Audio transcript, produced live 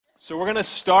So we're going to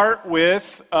start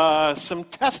with some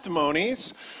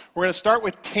testimonies. We're going to start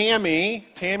with Tammy.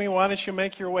 Tammy, why don't you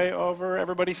make your way over?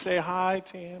 Everybody say hi,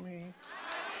 Tammy.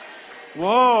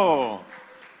 Whoa.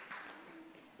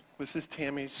 This is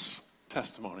Tammy's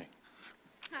testimony.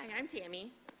 Hi, I'm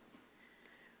Tammy.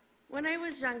 When I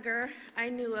was younger, I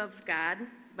knew of God,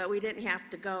 but we didn't have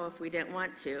to go if we didn't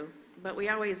want to. But we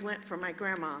always went for my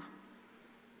grandma.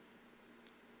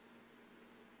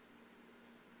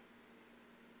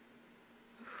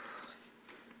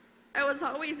 I was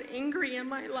always angry in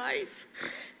my life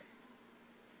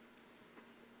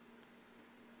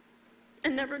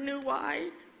and never knew why.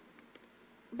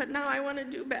 But now I want to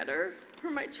do better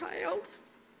for my child.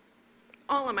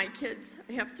 All of my kids.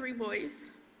 I have 3 boys.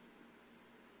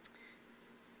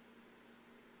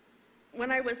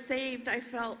 When I was saved, I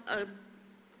felt a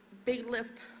big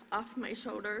lift off my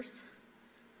shoulders.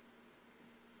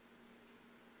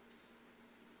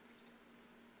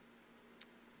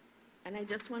 And I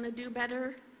just want to do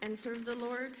better and serve the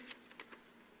Lord.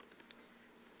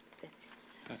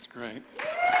 That's great.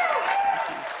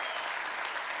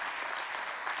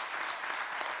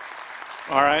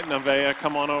 All right, Nevaeh,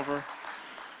 come on over.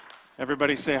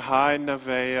 Everybody say hi,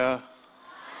 Nevaeh.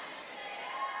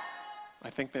 I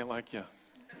think they like you.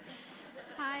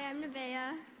 Hi, I'm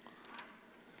Nevaeh.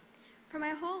 For my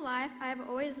whole life, I have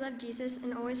always loved Jesus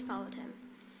and always followed him.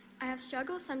 I have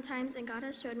struggled sometimes, and God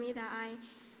has showed me that I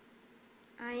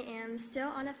am still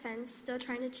on a fence, still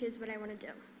trying to choose what I want to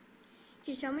do.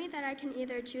 He showed me that I can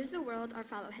either choose the world or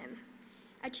follow him.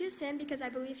 I choose him because I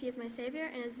believe he is my Savior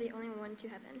and is the only one to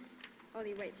heaven.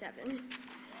 Only way to heaven.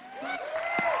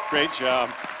 Great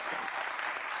job.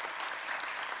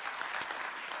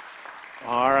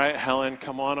 All right, Helen,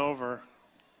 come on over.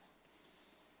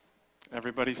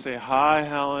 Everybody say hi,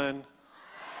 Helen.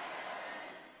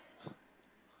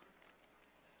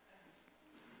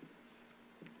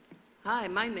 Hi,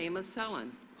 my name is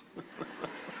Helen.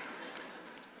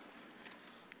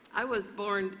 I was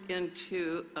born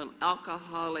into an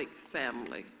alcoholic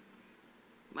family.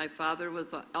 My father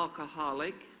was an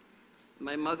alcoholic.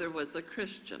 My mother was a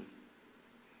Christian.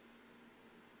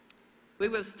 We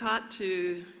was taught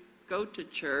to go to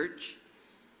church,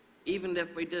 even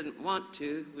if we didn't want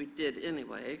to, we did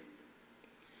anyway.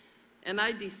 And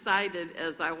I decided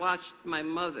as I watched my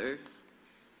mother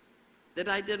that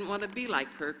I didn't want to be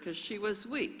like her because she was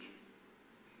weak.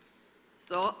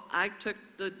 So I took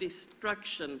the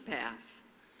destruction path.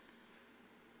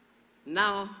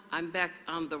 Now I'm back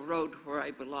on the road where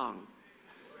I belong.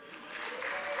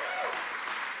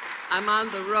 I'm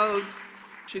on the road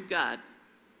to God.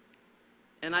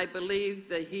 And I believe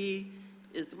that he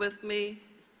is with me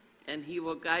and he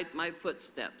will guide my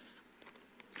footsteps.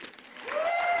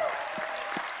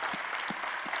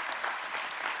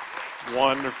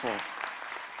 Wonderful.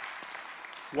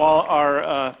 While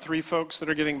our 3 folks that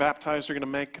are getting baptized are going to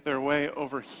make their way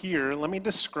over here, let me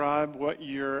describe what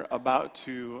you're about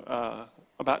to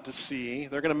see.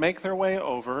 They're going to make their way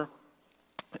over,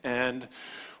 and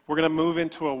we're going to move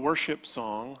into a worship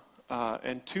song.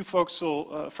 And 2 folks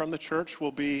from the church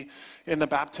will be in the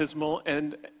baptismal,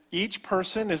 and each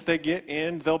person, as they get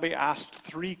in, they'll be asked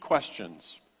 3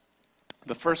 questions.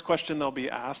 The first question they'll be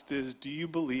asked is, do you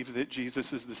believe that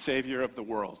Jesus is the Savior of the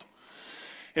world?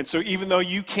 And so even though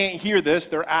you can't hear this,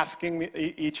 they're asking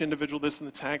each individual this in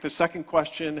the tank. The second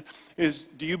question is,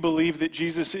 do you believe that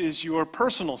Jesus is your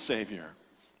personal Savior?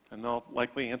 And they'll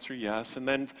likely answer yes. And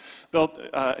then they'll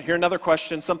hear another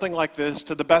question, something like this: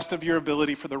 to the best of your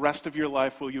ability for the rest of your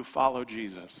life, will you follow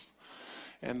Jesus?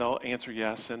 And they'll answer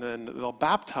yes. And then they'll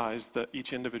baptize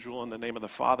each individual in the name of the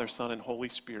Father, Son, and Holy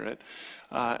Spirit.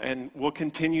 And we'll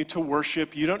continue to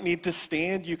worship. You don't need to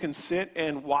stand. You can sit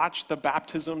and watch the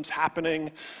baptisms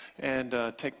happening and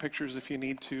take pictures if you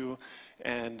need to.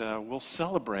 And we'll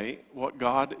celebrate what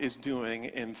God is doing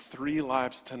in 3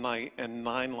 lives tonight and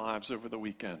 9 lives over the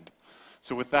weekend.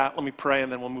 So with that, let me pray,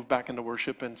 and then we'll move back into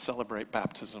worship and celebrate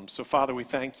baptism. So Father, we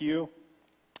thank you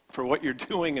for what you're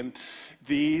doing in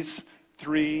these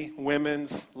 3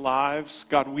 women's lives.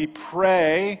 God, we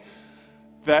pray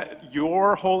that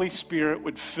your Holy Spirit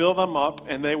would fill them up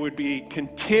and they would be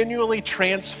continually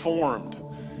transformed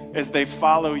as they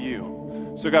follow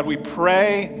you. So God, we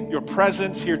pray your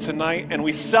presence here tonight, and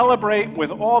we celebrate with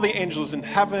all the angels in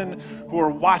heaven who are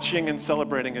watching and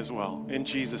celebrating as well. In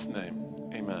Jesus' name,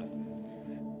 amen.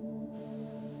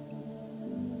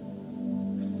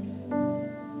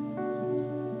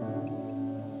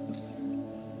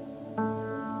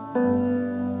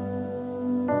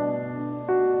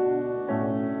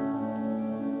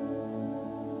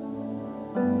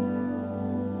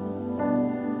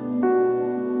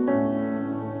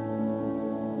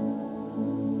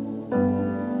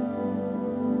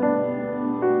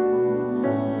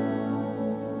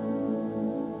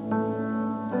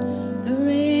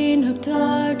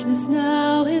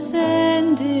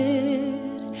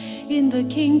 the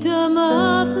kingdom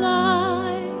of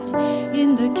light,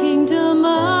 in the kingdom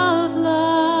of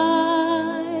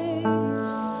light.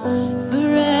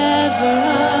 Forever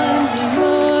under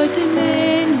your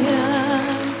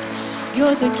dominion,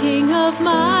 you're the king of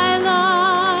my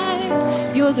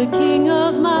life, you're the king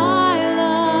of my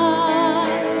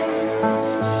life.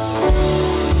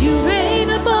 You reign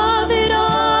above it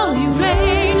all, you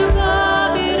reign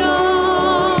above it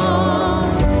all.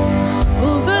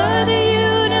 Over the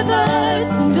universe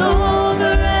and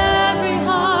over every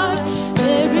heart,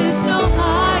 there is no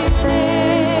higher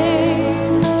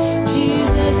name.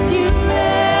 Jesus, you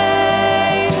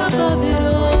reign above it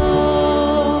all.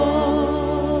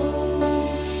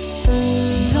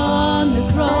 And on the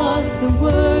cross the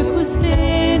work was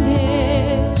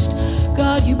finished.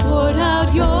 God, you poured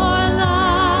out your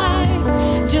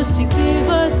life just to give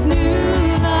us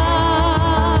new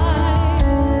life.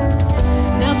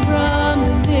 Now from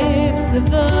the lips of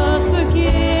the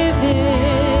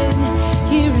forgiven,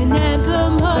 hear an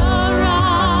anthem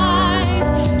arise.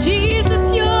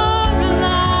 Jesus, you're alive.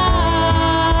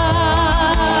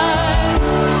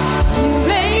 You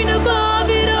reign above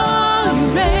it all, you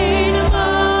reign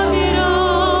above it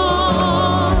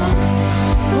all.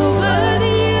 Over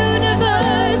the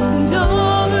universe and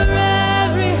over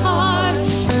every heart,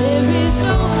 there is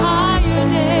no higher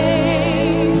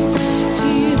name.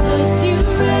 Jesus, you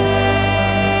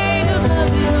reign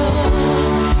above it all.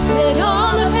 Let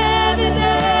all of heaven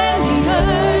and the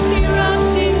earth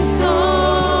erupt in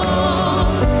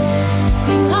song.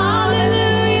 Sing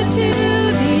hallelujah to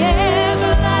the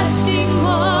everlasting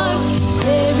one.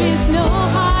 There is no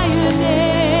higher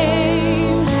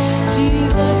name.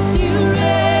 Jesus, you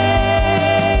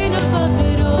reign above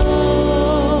it all.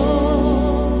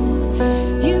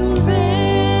 You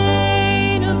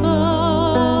reign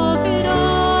above it all.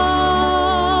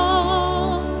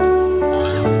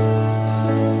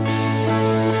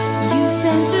 You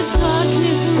sent the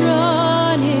darkness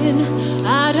running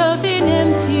out of an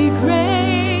empty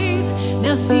grave.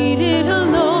 Now seated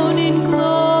alone in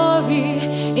glory,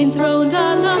 enthroned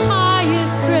on the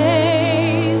highest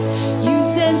praise. You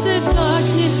sent the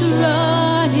darkness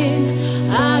running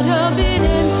out of an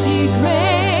empty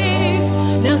grave.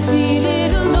 Now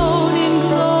seated alone in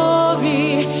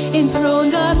glory,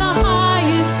 enthroned on the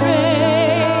highest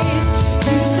praise.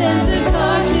 You sent the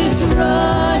darkness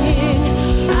running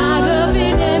out of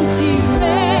an empty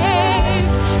grave.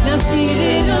 Now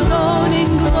seated alone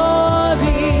in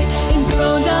glory,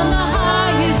 enthroned on the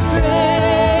highest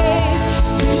praise.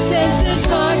 You sent the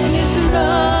darkness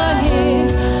running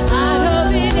out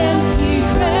of an empty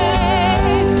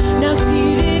grave. Now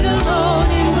seated alone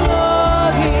in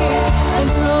glory,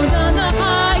 enthroned on the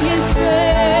highest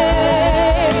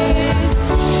praise.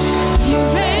 You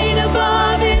reign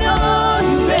above it all,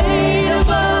 you reign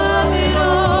above it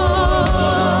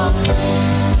all.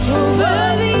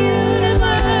 Over the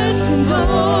universe and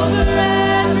over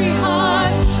every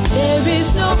heart, there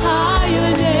is no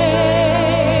higher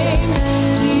name.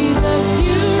 Jesus,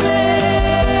 you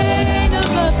reign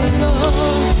above it all.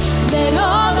 Let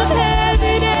all of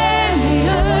heaven and the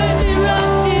earth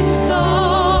erupt in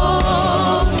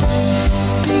song.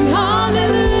 Sing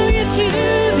hallelujah to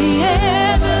the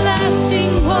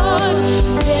everlasting one.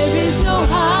 There is no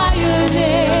higher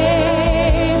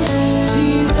name.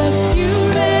 Jesus, you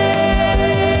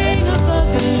reign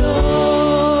above it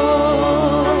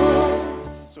all.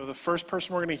 So the first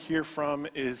person we're going to hear from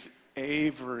is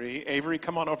Avery. Avery,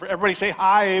 come on over. Everybody say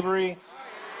hi, Avery.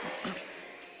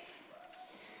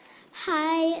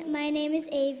 Hi, my name is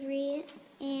Avery,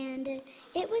 and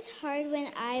it was hard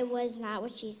when I was not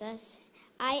with Jesus.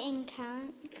 I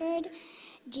encountered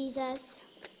Jesus.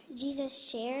 Jesus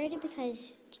shared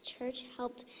because church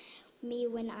helped me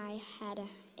when I had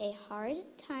a hard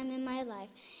time in my life.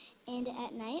 And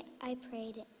at night, I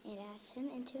prayed and asked him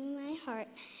into my heart.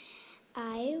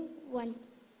 I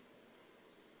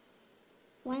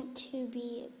want to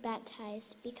be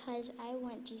baptized because I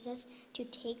want Jesus to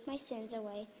take my sins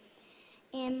away.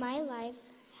 And my life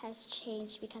has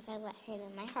changed because I let him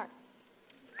in my heart.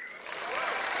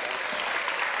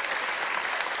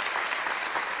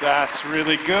 That's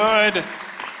really good.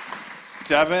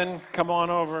 Devin, come on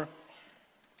over.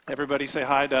 Everybody say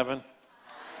hi, Devin.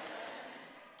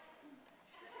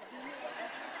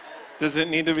 Does it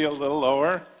need to be a little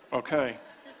lower? Okay.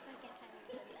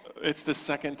 It's the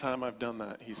second time I've done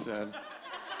that, he said.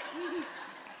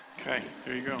 Okay,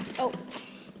 here you go. Oh.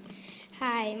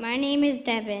 Hi, my name is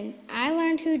Devin. I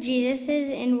learned who Jesus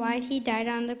is and why he died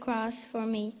on the cross for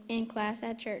me in class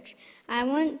at church. I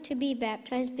want to be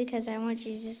baptized because I want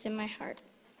Jesus in my heart.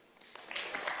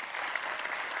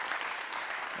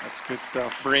 That's good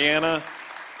stuff. Brianna.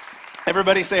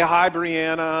 Everybody say hi,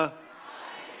 Brianna.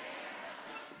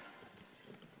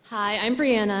 Hi, I'm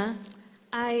Brianna.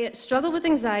 I struggled with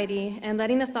anxiety and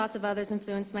letting the thoughts of others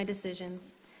influence my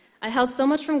decisions. I held so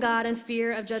much from God and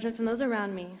fear of judgment from those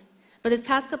around me. But this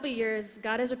past couple of years,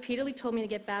 God has repeatedly told me to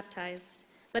get baptized.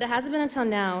 But it hasn't been until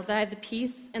now that I have the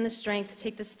peace and the strength to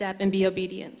take the step and be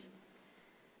obedient.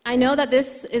 I know that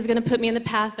this is going to put me in the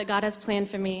path that God has planned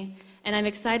for me, and I'm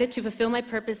excited to fulfill my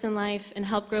purpose in life and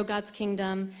help grow God's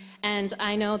kingdom. And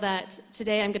I know that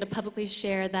today I'm going to publicly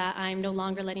share that I'm no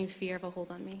longer letting fear have a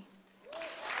hold on me.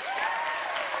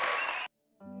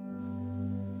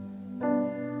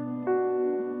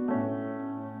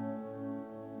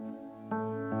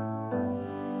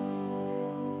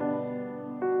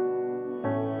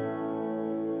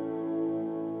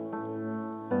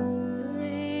 The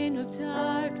reign of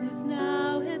darkness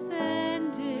now has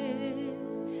ended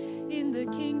in the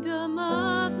kingdom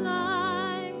of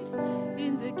light,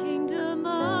 in the kingdom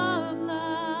of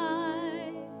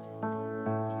light.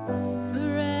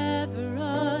 Forever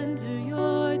under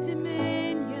your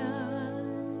dominion,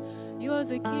 you're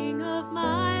the king of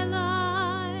my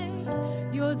life,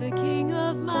 you're the king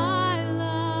of my life.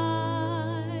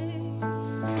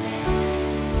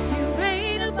 You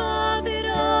reign above it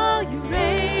all, you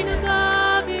reign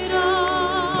above it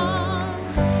all.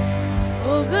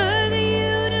 Over the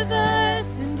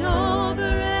universe and over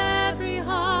every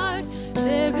heart,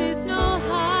 there is no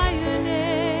higher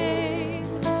name.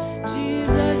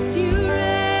 Jesus, you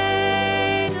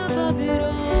reign above it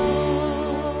all.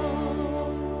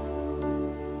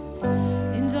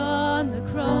 And on the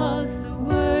cross, the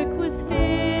work was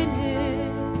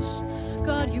finished.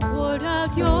 God, you poured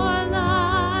out your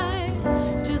life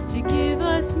just to give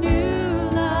us new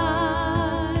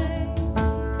life.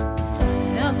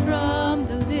 Now from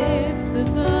the lips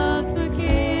of the forgiven,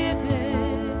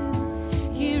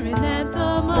 hear an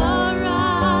anthem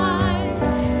arise.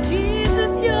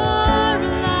 Jesus, you're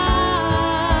alive.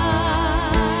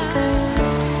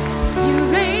 You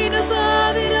reign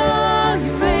above it all,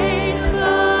 you reign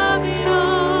above it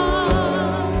all.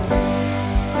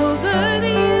 Over the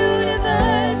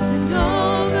universe and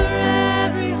over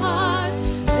every heart,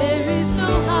 there is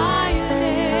no higher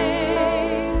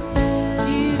name.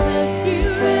 Jesus, you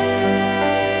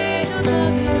reign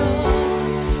above it all.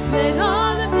 Let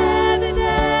all of heaven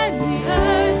and the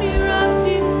earth erupt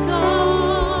in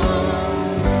song.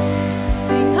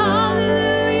 Sing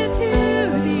hallelujah to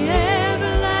the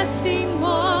everlasting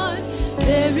one.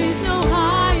 There is no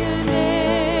higher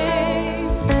name.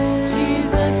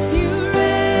 Jesus, you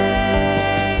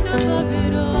reign above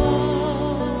it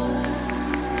all.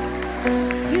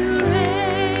 You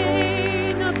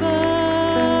reign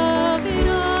above it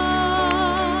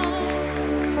all.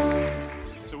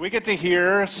 So we get to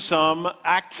hear some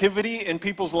activity in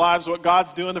people's lives, what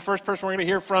God's doing. The first person we're going to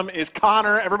hear from is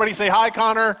Connor. Everybody say hi,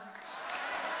 Connor.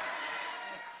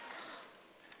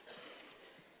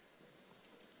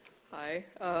 Hi.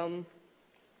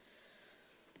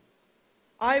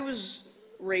 I was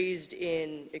raised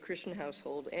in a Christian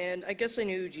household, and I guess I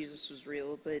knew Jesus was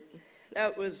real, but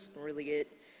that wasn't really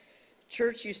it.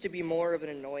 Church used to be more of an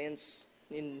annoyance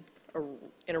and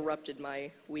interrupted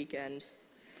my weekend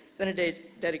than a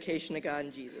dedication to God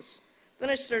and Jesus. Then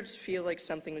I started to feel like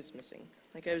something was missing,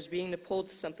 like I was being pulled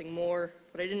to something more,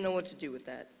 but I didn't know what to do with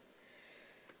that.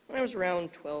 When I was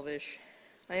around 12-ish,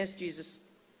 I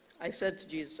said to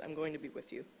Jesus, I'm going to be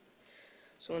with you.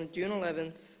 So on June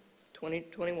 11th,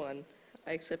 2021,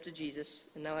 I accepted Jesus,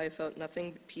 and now I have felt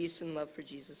nothing but peace and love for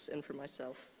Jesus and for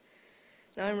myself.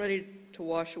 Now I'm ready to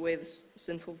wash away the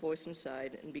sinful voice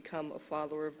inside and become a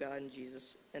follower of God and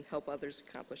Jesus and help others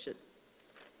accomplish it.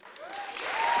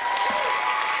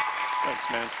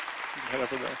 Thanks, man. You can head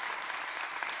over there.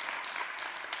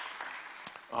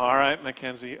 All right,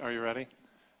 Mackenzie, are you ready?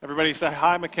 Everybody say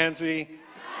hi, Mackenzie.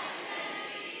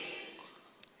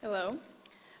 Hello.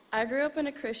 I grew up in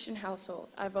a Christian household.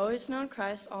 I've always known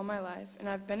Christ all my life, and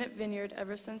I've been at Vineyard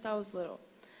ever since I was little.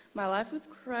 My life with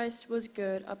Christ was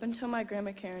good up until my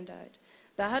grandma Karen died.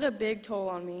 That had a big toll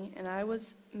on me, and I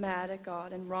was mad at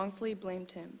God and wrongfully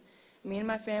blamed him. Me and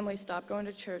my family stopped going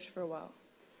to church for a while.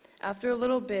 After a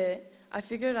little bit, I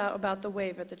figured out about the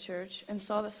wave at the church and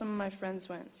saw that some of my friends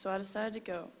went, so I decided to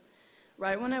go.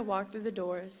 Right when I walked through the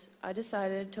doors, I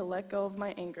decided to let go of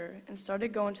my anger and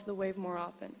started going to the wave more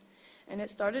often. And it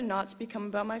started not to become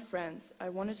about my friends. I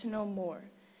wanted to know more.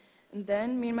 And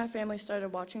then me and my family started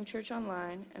watching church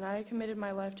online, and I committed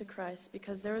my life to Christ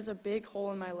because there was a big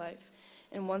hole in my life.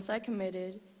 And once I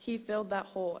committed, he filled that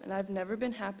hole, and I've never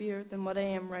been happier than what I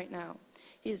am right now.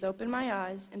 He has opened my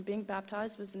eyes, and being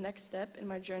baptized was the next step in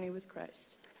my journey with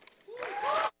Christ.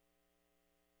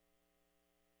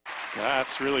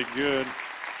 That's really good.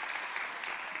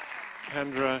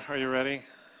 Kendra, are you ready?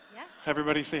 Yeah.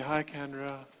 Everybody say hi,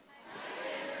 Kendra.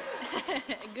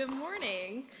 Good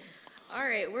morning. All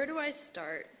right, where do I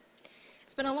start?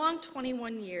 It's been a long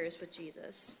 21 years with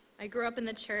Jesus. I grew up in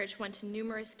the church, went to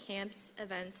numerous camps,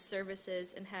 events,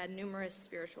 services, and had numerous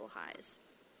spiritual highs.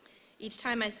 Each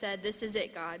time I said, "This is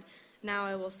it, God. Now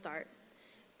I will start."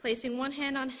 Placing one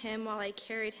hand on him while I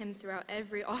carried him throughout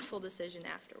every awful decision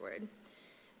afterward.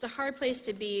 It's a hard place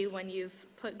to be when you've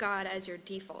put God as your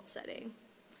default setting.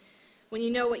 When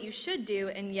you know what you should do,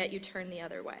 and yet you turn the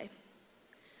other way.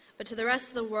 But to the rest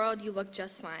of the world, you look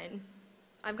just fine.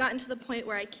 I've gotten to the point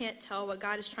where I can't tell what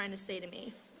God is trying to say to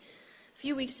me. A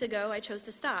few weeks ago, I chose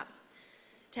to stop,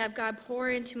 to have God pour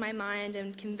into my mind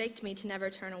and convict me to never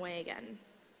turn away again.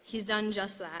 He's done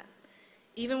just that.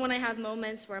 Even when I have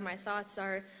moments where my thoughts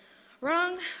are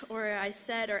wrong, or I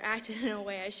said or acted in a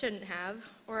way I shouldn't have,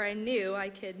 or I knew I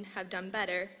could have done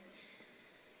better,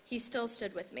 he still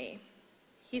stood with me.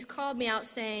 He's called me out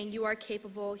saying, "You are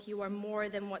capable, you are more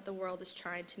than what the world is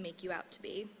trying to make you out to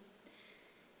be."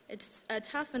 It's a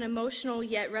tough and emotional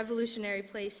yet revolutionary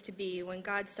place to be when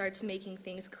God starts making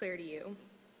things clear to you.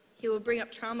 He will bring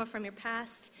up trauma from your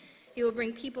past. He will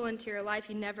bring people into your life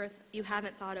you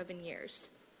haven't thought of in years.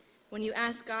 When you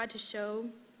ask God to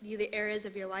show you the areas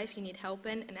of your life you need help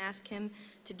in and ask him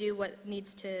to do what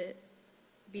needs to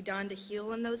be done to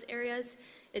heal in those areas,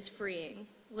 it's freeing,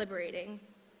 liberating.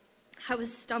 I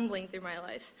was stumbling through my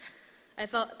life. I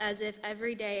felt as if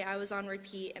every day I was on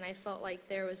repeat, and I felt like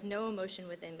there was no emotion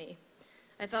within me.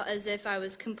 I felt as if I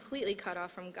was completely cut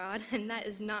off from God, and that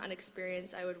is not an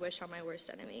experience I would wish on my worst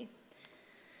enemy.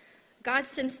 God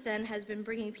since then has been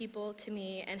bringing people to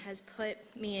me and has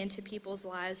put me into people's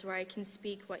lives where I can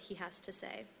speak what he has to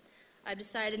say. I've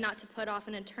decided not to put off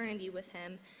an eternity with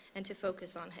him and to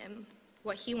focus on him,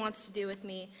 what he wants to do with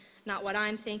me, not what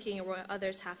I'm thinking or what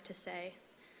others have to say.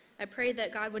 I prayed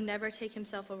that God would never take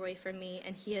himself away from me,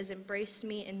 and he has embraced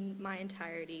me in my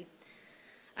entirety.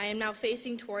 I am now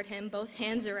facing toward him, both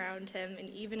hands around him, and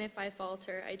even if I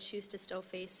falter, I choose to still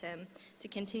face him, to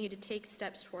continue to take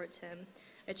steps towards him.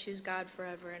 I choose God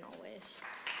forever and always.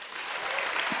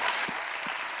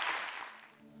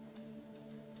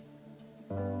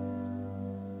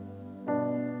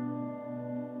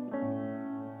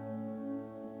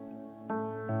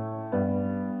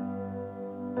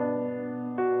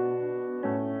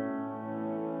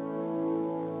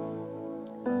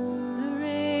 The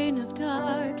reign of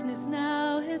darkness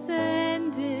now has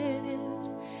ended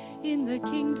in the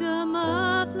kingdom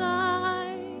of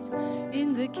light,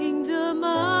 in the kingdom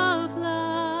of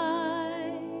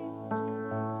light.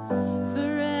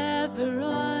 Forever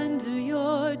under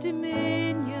your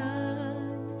dominion,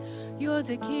 you're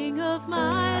the king of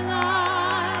my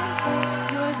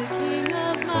life, you're the king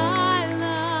of my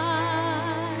life.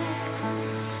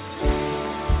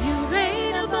 You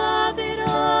reign above it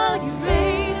all, you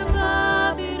reign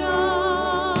above it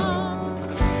all,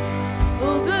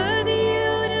 over the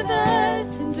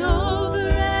universe and over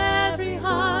every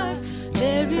heart.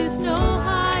 There is no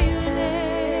higher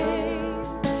name.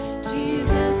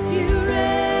 Jesus, you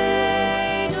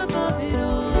reign above it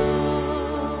all.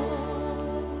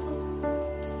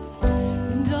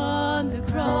 And on the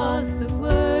cross the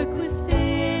work was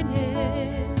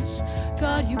finished.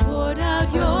 God, you poured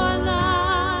out your